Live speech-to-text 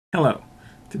Hello.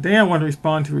 Today I want to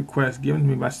respond to requests given to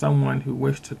me by someone who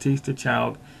wished to teach their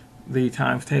child the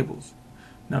times tables.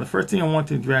 Now the first thing I want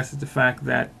to address is the fact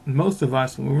that most of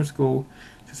us when we were in school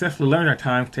successfully learned our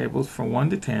times tables from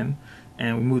 1 to 10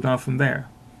 and we moved on from there.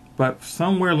 But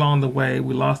somewhere along the way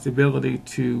we lost the ability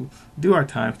to do our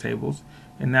times tables,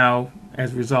 and now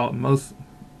as a result most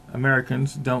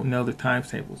Americans don't know the times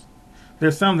tables.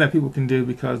 There's some that people can do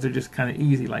because they're just kind of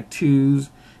easy, like 2s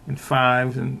and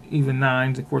 5s and even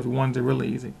 9s. Of course, 1s are really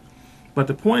easy. But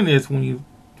the point is, when you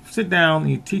sit down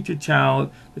and you teach your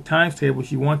child the times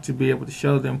tables, you want to be able to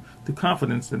show them the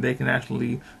confidence that they can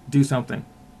actually do something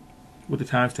with the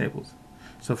times tables.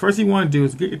 So first thing you want to do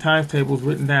is get your times tables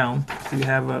written down so you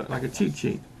have like a cheat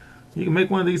sheet. You can make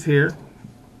one of these here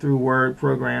through Word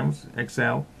programs,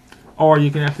 Excel, or you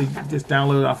can actually just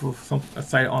download it off of a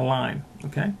site online.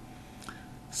 Okay.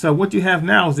 So what you have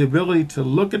now is the ability to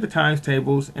look at the times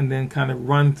tables and then kind of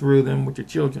run through them with your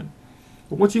children.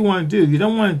 But what you want to do, you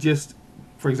don't want to just,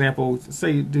 for example,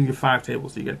 say you do your 5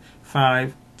 tables. So you get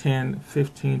 5, 10,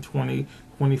 15, 20,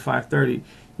 25, 30. You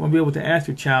want to be able to ask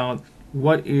your child,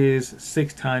 what is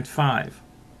 6 times 5?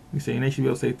 You say, and they should be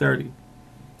able to say 30.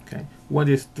 Okay. What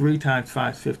is 3 times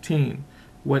 5? 15.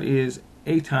 What is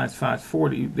 8 times 5?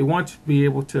 40. They want to be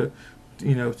able to,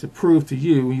 to prove to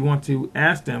you. You want to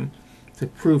ask them to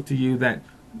prove to you that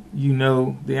you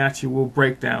know the actual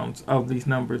breakdowns of these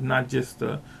numbers, not just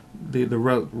the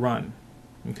rote run.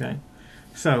 Okay,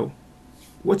 so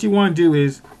what you want to do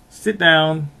is sit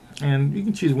down, and you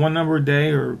can choose one number a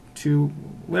day or 2,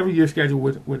 whatever your schedule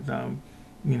would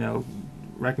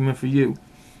recommend for you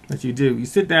that you do. You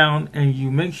sit down and you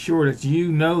make sure that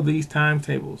you know these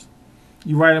timetables.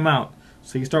 You write them out.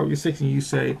 So you start with your 6 and you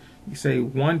say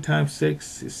 1 times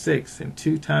 6 is 6, and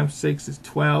 2 times 6 is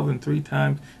 12, and 3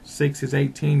 times 6 is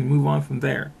 18, and move on from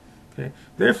there. Okay.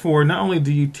 Therefore, not only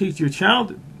do you teach your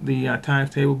child the times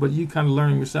table, but you kind of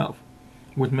learn yourself,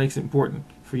 which makes it important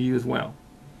for you as well.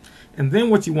 And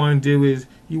then what you want to do is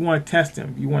you want to test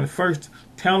them. You want to first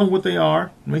tell them what they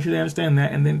are, make sure they understand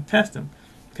that, and then test them.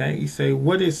 Okay. You say,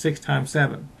 what is 6 times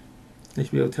 7? They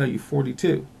should be able to tell you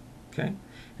 42. Okay.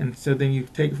 And so then you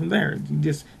take it from there. You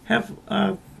just have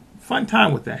fun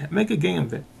time with that. Make a game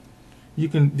of it. You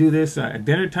can do this at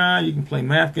dinner time. You can play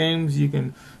math games. You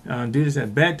can do this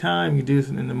at bedtime. You can do this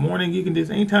in the morning. You can do this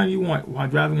anytime you want while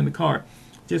driving in the car.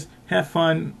 Just have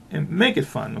fun and make it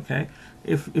fun. Okay.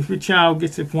 If your child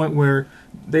gets to the point where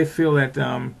they feel that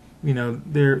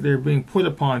they're being put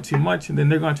upon too much, then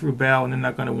they're going to rebel and they're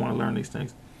not going to want to learn these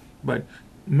things. But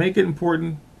make it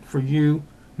important for you.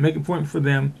 Make it important for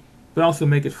them, but also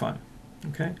make it fun.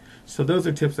 Okay, so those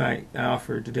are tips I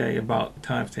offer today about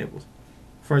times tables.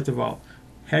 First of all,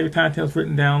 have your timetables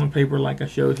written down on paper like I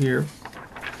showed here,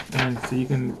 and so you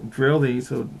can drill these,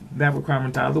 so that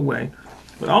requirement's out of the way.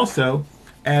 But also,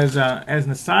 as an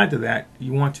aside to that,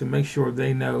 you want to make sure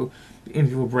they know the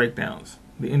individual breakdowns,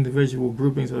 the individual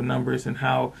groupings of the numbers, and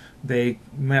how they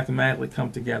mathematically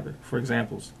come together, for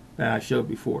examples that I showed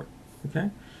before.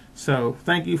 Okay. So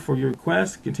thank you for your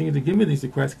requests. Continue to give me these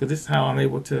requests, because this is how I'm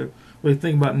able to really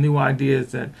think about new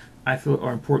ideas that I feel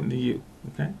are important to you.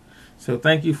 Okay? So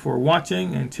thank you for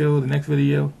watching. Until the next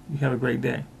video, you have a great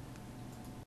day.